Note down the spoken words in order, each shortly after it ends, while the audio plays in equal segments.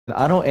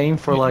I don't aim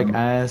for like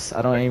ass.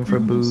 I don't aim for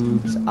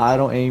boobs. I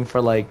don't aim for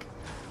like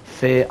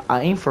fit.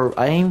 I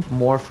aim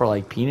more for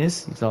like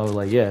penis. So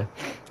like yeah.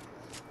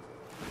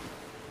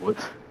 What?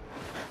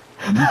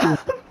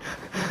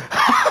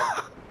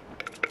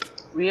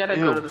 We gotta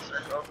go to Ew. the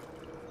circle.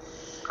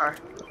 Car.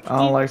 I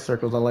don't like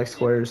circles. I like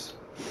squares.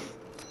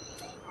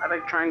 I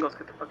like triangles.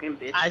 Get the fucking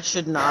bitch. I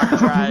should not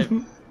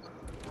drive.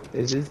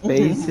 This is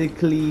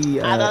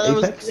basically I thought it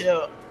was Apex.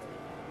 cute.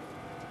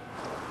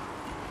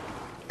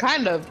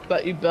 Kind of,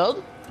 but you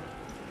build?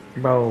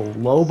 Bro,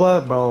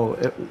 Loba, bro.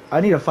 I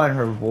need to find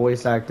her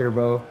voice actor,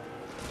 bro.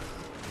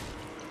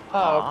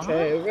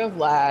 Okay,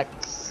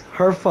 relax.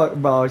 Her fuck,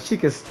 bro. She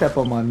could step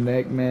on my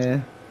neck,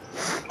 man.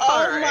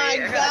 Oh my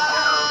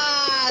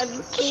god!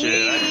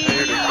 Shit, I heard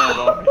Please! it sound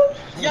on me.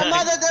 Your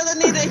mother doesn't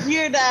need to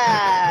hear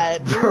that,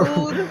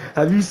 Bro, dude.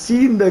 have you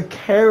seen the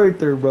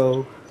character,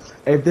 bro?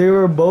 If they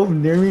were both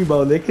near me,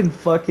 bro, they can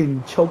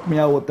fucking choke me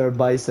out with their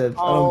biceps.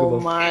 I don't give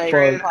a my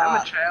Adrian, fuck.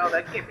 I'm a child.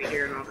 I can't be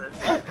hearing all this.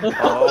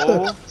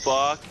 Oh,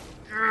 fuck.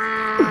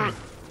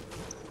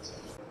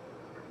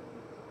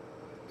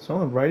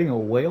 Someone riding a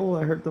whale?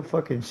 I heard the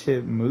fucking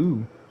shit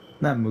moo.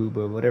 Not moo,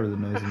 but whatever the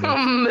noise is.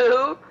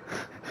 Moo.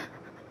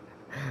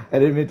 I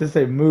didn't mean to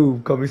say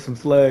move. Call me some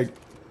slag.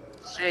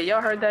 Shit,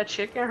 y'all heard that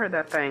chicken? Heard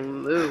that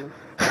thing moo.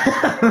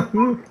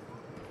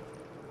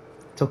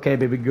 It's okay,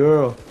 baby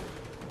girl.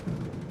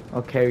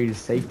 I'll carry you to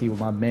safety with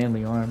my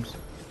manly arms.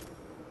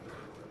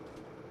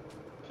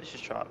 Please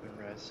just drop me,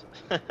 Rez.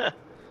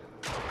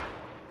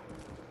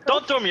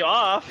 Don't throw me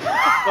off.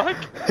 Fuck.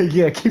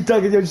 Yeah, keep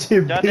talking your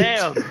shit,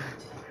 Goddamn.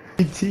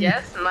 bitch.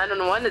 Yes,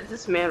 911. Is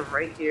this man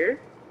right here?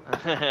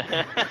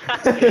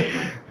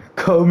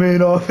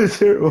 Co-main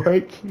officer,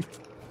 right?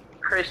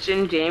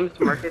 Christian James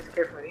Marcus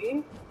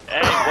Kefree?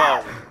 Hey,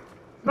 whoa.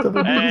 What the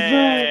fuck Hey, is hey,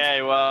 that?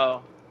 hey,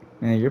 whoa.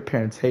 Man, your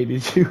parents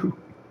hated you.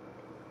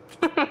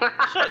 Shut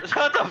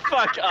the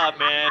fuck up,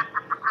 man.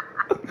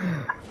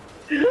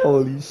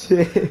 Holy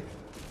shit.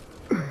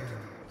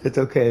 It's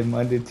okay,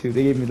 mine did too.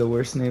 They gave me the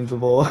worst names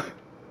of all.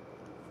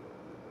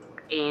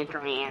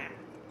 Adrian.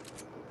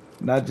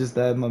 Not just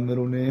that, my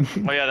middle name.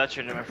 Oh yeah, that's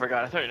your name. I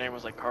forgot. I thought your name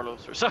was like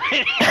Carlos or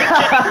something.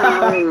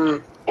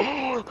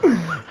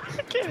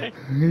 Okay.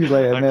 He's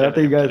like, man, I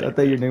Okay,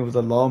 thought your name was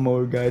a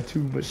lawnmower guy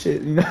too, but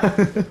shit, you know.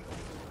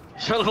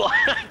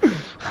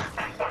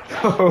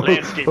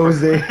 Landscaper.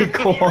 Jose,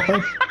 come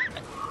on.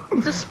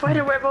 It's a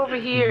spider web over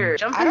here.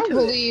 Jump I don't into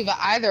it. believe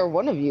either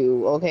one of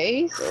you,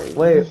 okay? So...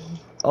 Wait,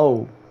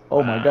 oh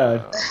my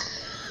god.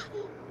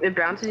 It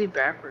bounces you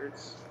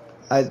backwards.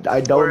 I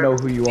don't know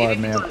who you are,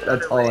 man.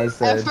 That's all I At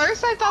said.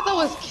 first I thought that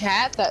was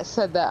Cat that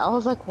said that. I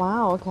was like,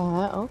 wow,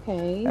 Cat,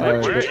 okay.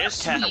 Where is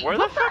Cat? Where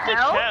the fuck did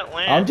hell? Cat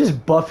land? I'm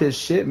just buff as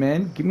shit,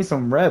 man. Give me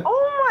some rep.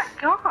 Oh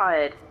my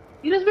god.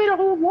 You just made a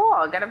whole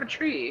log out of a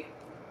tree.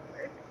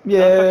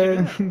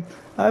 Yeah,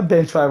 I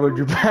bench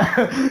 500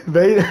 pounds.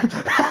 Baby.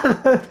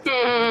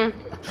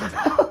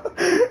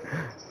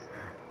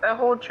 That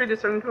whole tree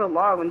just turned into a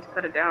log when you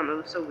cut it down. It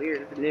was so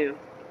weird. It new.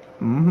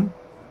 Mm-hmm.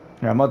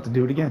 Yeah, I'm about to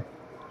do it again.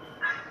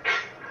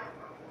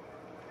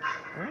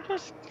 Where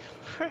does...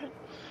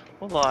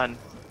 Hold on.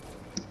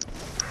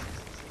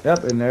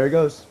 Yep, and there it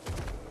goes.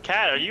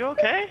 Cat, are you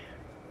okay?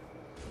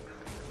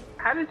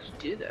 How did you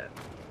do that?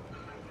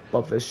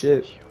 Buff as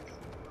shit.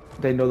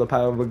 They know the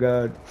power of a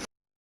god.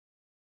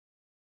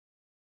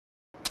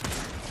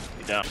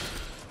 You down.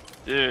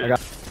 Dude. I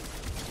got-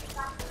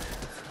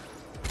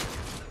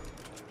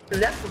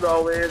 That's what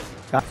all is.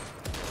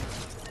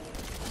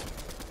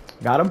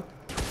 Got him?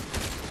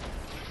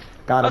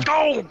 Got him. Let's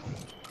go!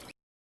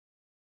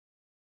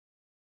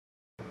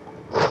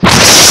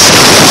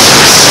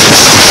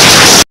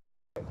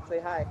 Say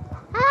hi.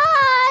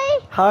 Hi!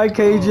 Hi,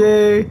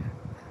 KJ.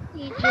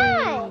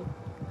 Hi!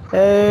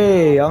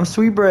 Hey, I'm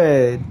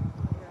Sweetbread.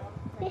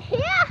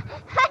 Yeah,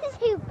 hi,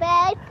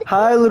 Stupid.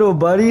 Hi, little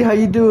buddy. How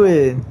you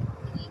doing?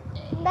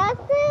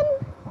 Nothing?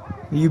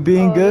 You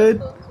being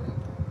good?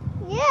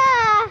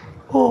 Yeah.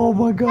 Oh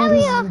my god,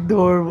 this is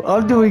adorable.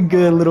 I'm doing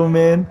good, little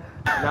man.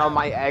 Now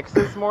my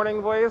ex's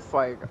morning voice,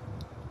 like,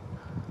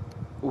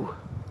 ooh,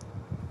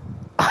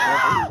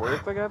 when we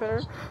work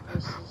together,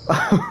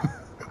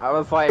 I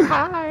was like,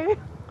 hi,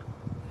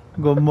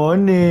 Good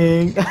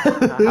morning.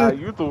 how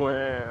you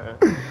doing?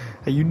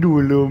 How you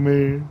doing, little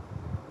man?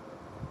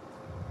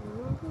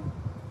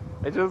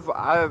 It just,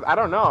 I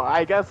don't know.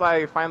 I guess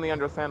I finally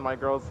understand my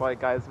girls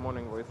like guys'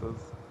 morning voices.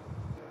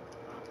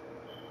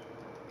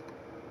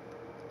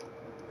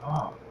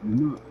 Oh, You're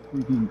not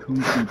freaking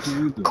Kung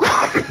Fu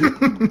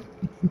Panda.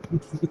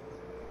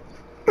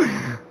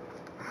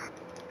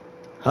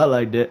 I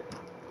liked it.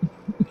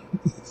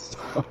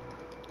 Stop.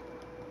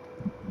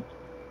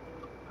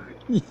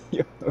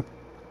 Yo.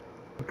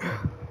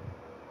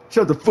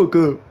 Shut the fuck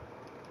up.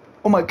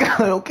 Oh my god,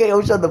 okay,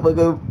 oh shut the fuck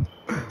up.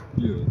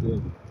 Yeah,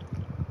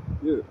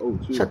 yeah. Oh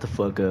shit. Shut the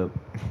fuck up.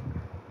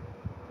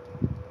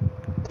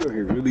 You're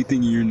here really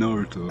thinking you're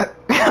Naruto.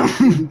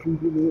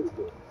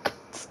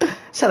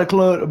 Shut up,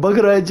 clone.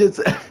 Bucket of just.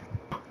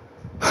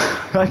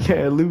 I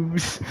can't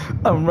lose.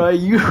 I'm right,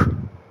 you.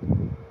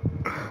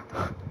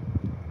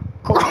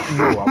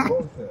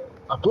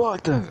 I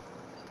blocked that.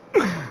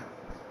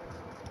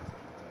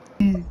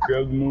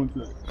 Grab the moon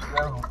tag.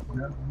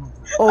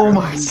 Oh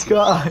my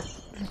god.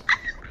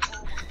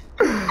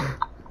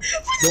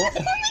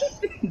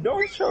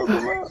 Don't choke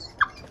him out.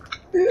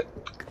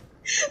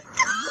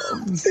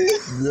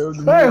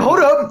 Hey, hold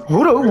up,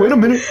 wait a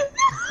minute.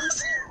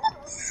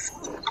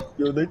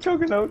 Yo, they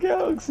choking out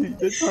Galaxy.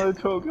 They're trying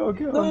to choke out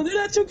Galaxy. No, they're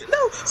not choking.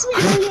 No, sweet.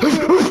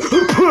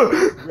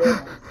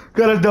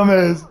 Got a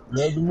dumbass.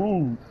 Grab the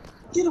moon.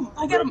 Get him.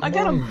 I got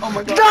him. Oh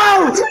my god.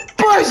 No!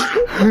 Push!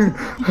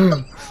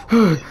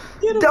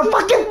 The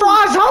fucking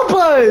frogs help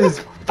us!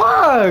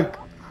 Fuck!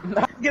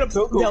 Get him.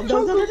 Down.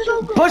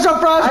 Push him,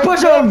 frogs, I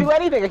push can't him! do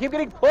anything. I keep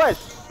getting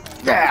pushed.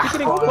 I Yeah! keep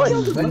getting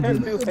pushed. I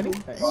can't do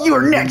anything.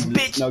 You're next,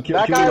 bitch! Now, kill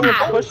That guy him. was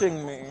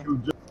pushing me.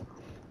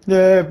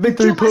 Yeah,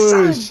 victory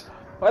push!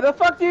 Why the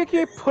fuck do you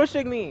keep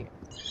pushing me?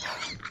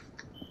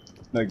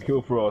 Now,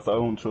 kill Frost. I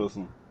don't trust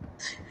him.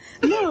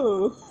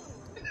 No.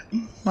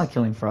 I'm not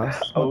killing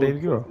Frost. Oh, baby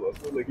girl.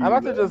 I'm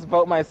about to just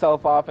vote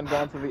myself off and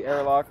go into the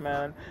airlock,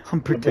 man.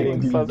 I'm protecting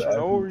For you. such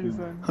no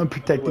reason. I'm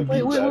protecting Wait,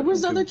 you.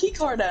 where's the other key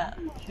card at?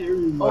 I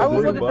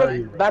was looking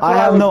for, that's I what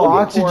have was no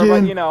looking for, oxygen.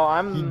 but you know,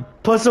 I'm.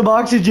 Put some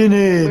oxygen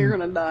We're in!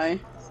 gonna die.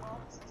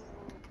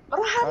 I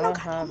don't I have no don't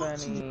goddamn have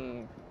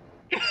oxygen.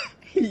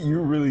 any.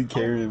 You're really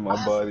carrying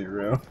my body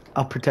around.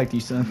 I'll protect you,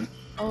 son.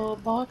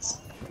 Box.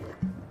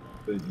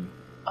 Thank you.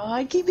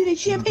 I keep eating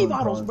champagne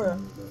bottles, bro.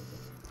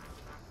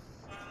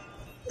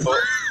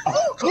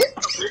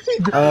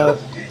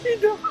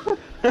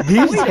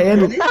 These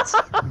handles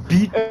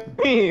beat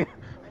Me.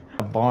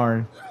 a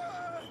barn.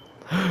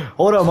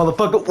 Hold up,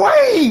 motherfucker.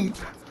 Wait!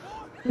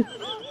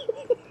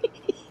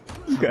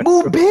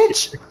 Move,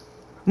 bitch!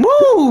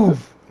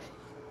 Move!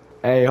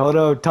 Hey, hold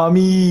up,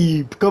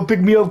 Tommy. Come pick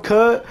me up,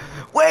 cut.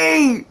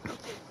 Wait!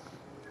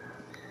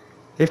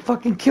 They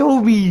fucking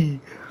killed me.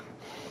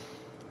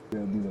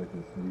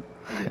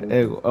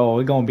 Hey, oh,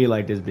 we gonna be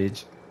like this,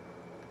 bitch.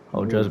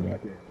 Oh, trust me.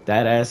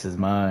 That ass is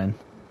mine.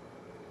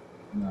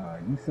 Nah,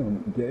 you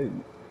sound gay.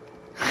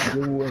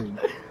 Go away.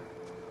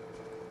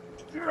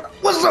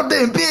 What's up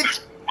then,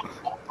 bitch?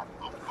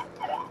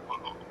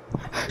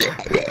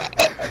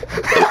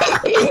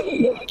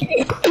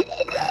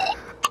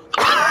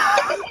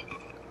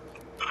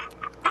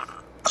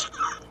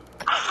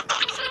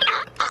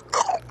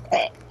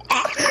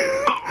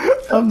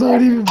 I'm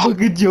not even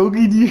fucking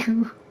joking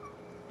you.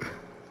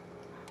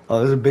 Oh,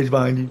 there's a bitch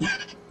behind you.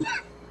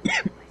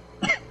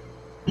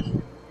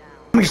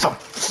 Give me some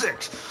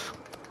six.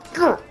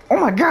 Oh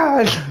my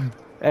god.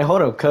 Hey,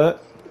 hold up,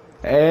 cut.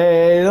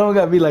 Hey, don't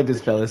gotta be like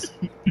this, fellas.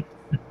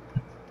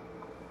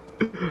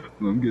 Let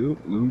him get up.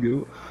 Let him get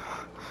up.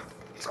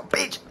 He's a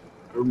bitch. It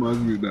reminds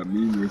me of that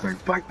meme where it's like,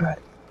 fight back.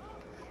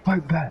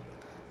 Fight back.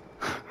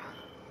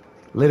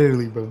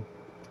 Literally, bro.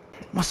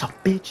 What's up,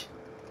 bitch?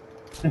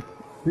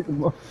 Pick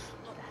him up.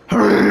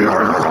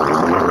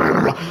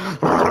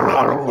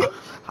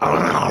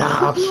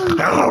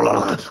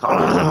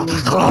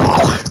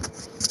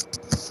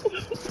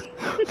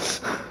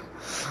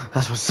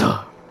 That's what's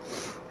up.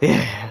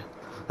 Yeah,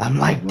 I'm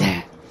like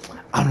that.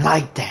 I'm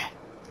like that.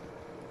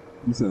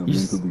 You sound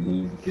mentally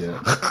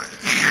handicapped.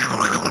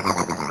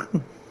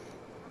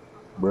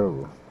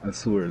 Bro, I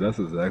swear, that's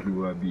exactly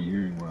what I be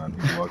hearing when I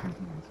be walking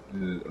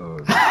through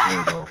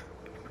the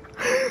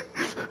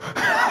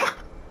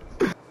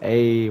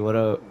Hey, what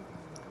up?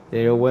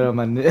 Hey, yo, what up,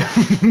 my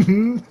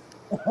nigga?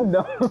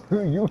 No,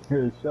 you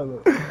here, shut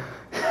up.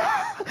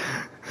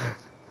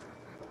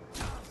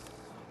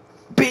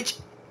 Bitch!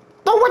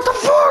 Oh, what the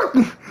fuck?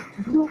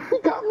 No, he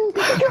got me,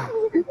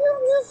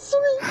 You're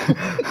sweet.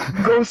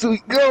 Go,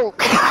 sweet, go.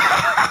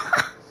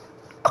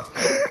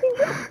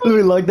 Let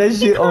me lock that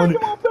shit on it.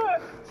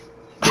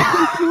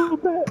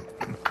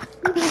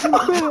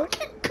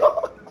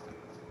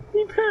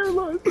 He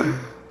paralyzed me.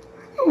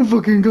 I'm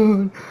fucking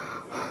gone.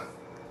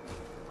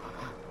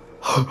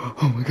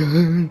 Oh my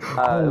god.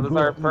 It was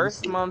our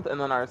first month, and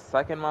then our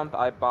second month,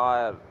 I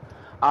bought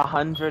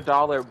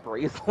 $100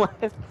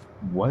 bracelets.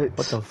 What?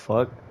 What the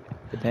fuck?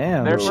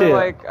 Damn, They're for shit.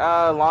 like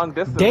long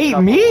distance. Date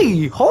couples.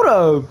 me! Hold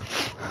up!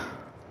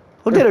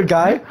 Look at her,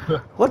 guy.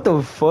 What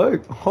the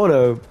fuck? Hold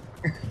up.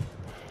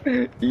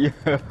 Yeah.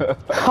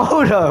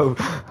 Hold up.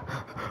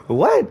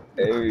 What?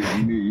 Hey,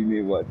 you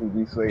need what to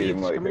be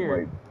saying, Come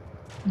here.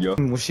 yo.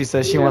 When she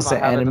says she Yeah, wants I to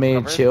haven't anime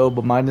and discovered. chill,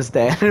 but minus the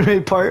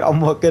anime part, I'm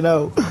walking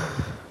out.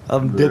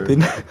 I'm Bruh.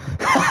 dipping.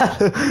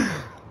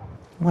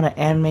 Want to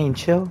anime and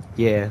chill?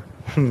 Yeah.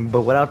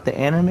 But without the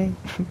anime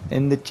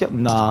and the chill?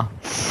 Nah.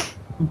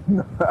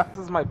 This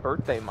is my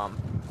birthday month.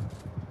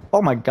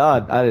 Oh my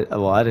god. I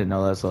didn't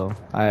know that, so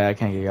I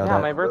can't get out Yeah,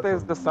 of my that. birthday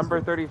is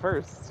December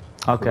 31st.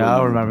 Okay,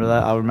 I'll remember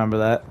that. I'll remember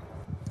that.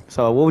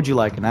 So what would you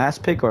like, an ass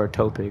pick or a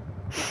toe pick?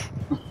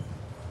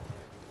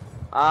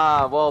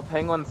 Well,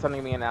 Penguin's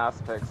sending me an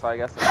ass pic, so I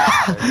guess it's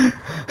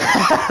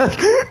ass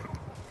pic.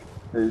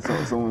 Hey,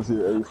 someone's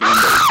here. Hey,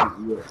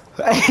 someone's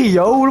Hey,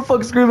 yo, who the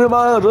fuck screaming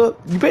about it?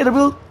 You pay the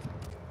bill? What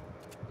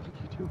are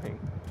you doing?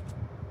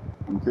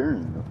 I'm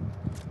carrying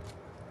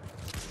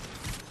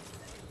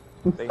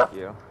you. Thank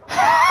you.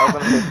 I was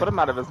gonna say, put him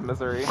out of his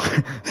misery.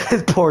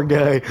 This poor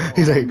guy.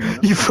 He's like,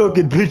 you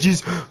fucking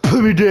bitches,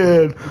 put me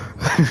down.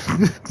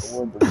 I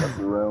want to mess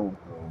around,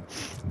 bro.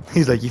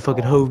 He's like, you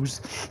fucking hoes,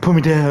 put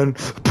me down,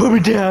 put me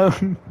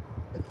down.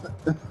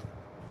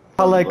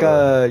 How like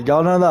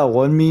y'all know that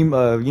one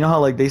meme? You know how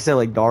like they said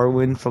like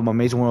Darwin from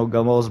Amazing World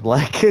Gumball is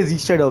black because he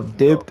straight up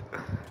dipped.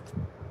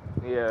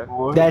 Yeah.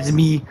 What? That's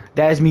me.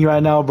 That's me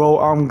right now, bro.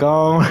 I'm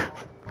gone.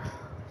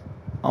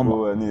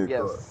 Boy, I need a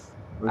car. Yes.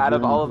 Out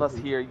of all of us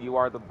here, you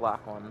are the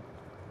black one.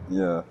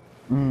 Yeah.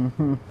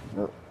 Mm-hmm.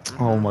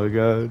 Oh my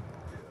god.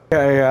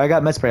 Here, I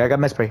got med spray. I got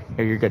med spray.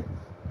 Here, you're good.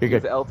 You're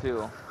He's good.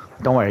 L2.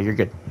 Don't worry, you're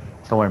good.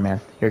 Don't worry, man.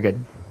 You're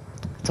good.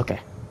 It's okay.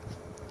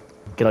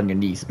 Get on your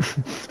knees.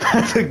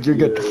 You're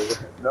good.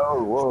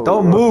 No, whoa.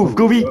 Don't move,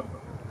 Goofy.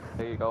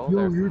 There you go. Yo,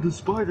 There's- you're the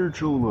spider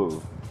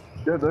cholo.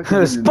 Yeah, that could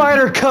be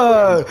Spider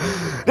Cut!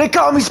 They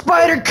call me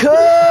Spider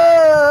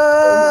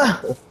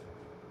Cut!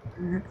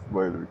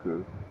 Spider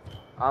cut.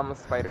 I'm a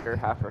Spider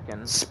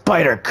African.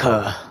 Spider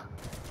Cut.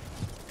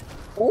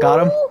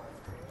 Got him?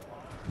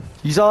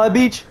 You saw that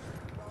beach?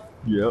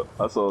 Yep,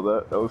 I saw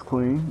that. That was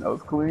clean. That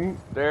was clean.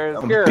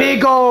 There's here.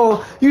 Big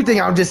ol'. You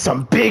think I'm just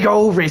some big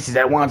old racist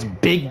that wants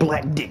big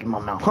black dick in my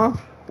mouth, huh?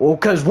 Well,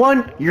 cause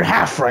one, you're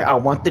half right. I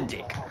want the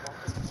dick.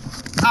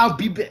 I'll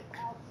be back.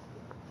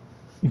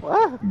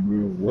 What?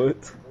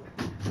 What?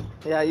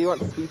 Yeah, you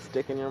want sweet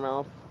stick in your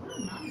mouth.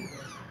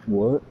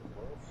 What?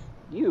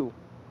 You.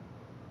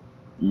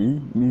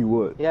 Me? Me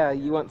what? Yeah,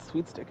 you want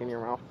sweet stick in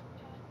your mouth.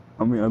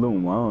 I mean, I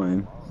don't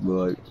mind, but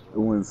like, I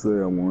wouldn't say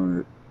I want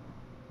it.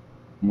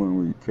 I wouldn't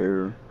really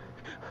care.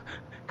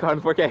 Gone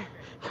 4K.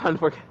 Gone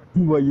 4K.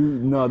 But you,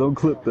 nah, don't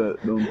clip that.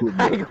 Don't clip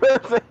I that.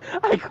 clipped it.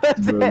 I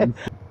clipped Bro. it.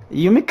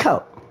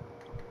 Yumiko.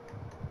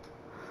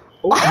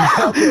 Oh, you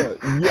got that.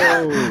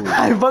 Yo.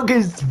 I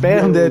fucking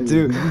spammed that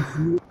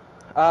too.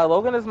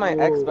 Logan is my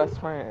Whoa. ex-best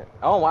friend.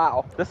 Oh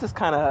wow, this is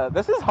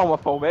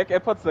homophobic.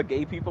 It puts the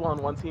gay people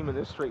on one team and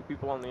the straight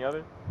people on the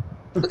other.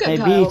 Look at Hey,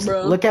 Kyle, Beats,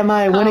 bro. look at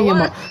my Kyle, winning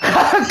what?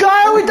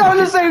 Kyle, we thought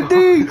the same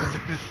thing!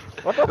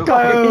 What the fuck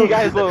Kyle, are you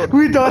guys look?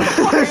 we thought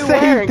What the are you same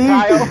wearing, thing!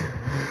 Kyle?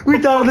 We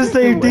thought the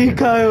same thing,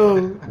 Kyle!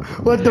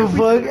 What the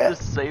The fuck?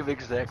 same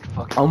exact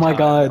fucking Oh my time.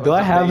 god, do That I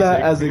was have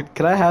that amazing. as a,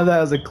 can I have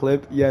that as a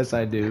clip? Yes,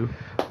 I do.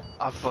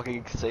 I'm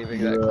fucking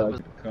saving that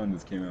clip. Con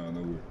just came out of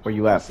nowhere. Where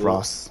you at,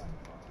 Frost?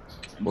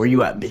 Where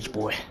you at, bitch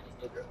boy?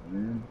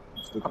 Man,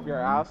 stick Up on your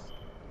me. ass.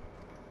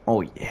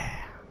 Oh yeah.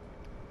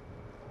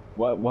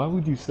 Why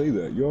would you say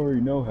that? You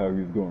already know how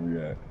he's gonna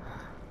react.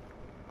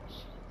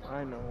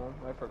 I know.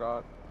 I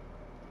forgot.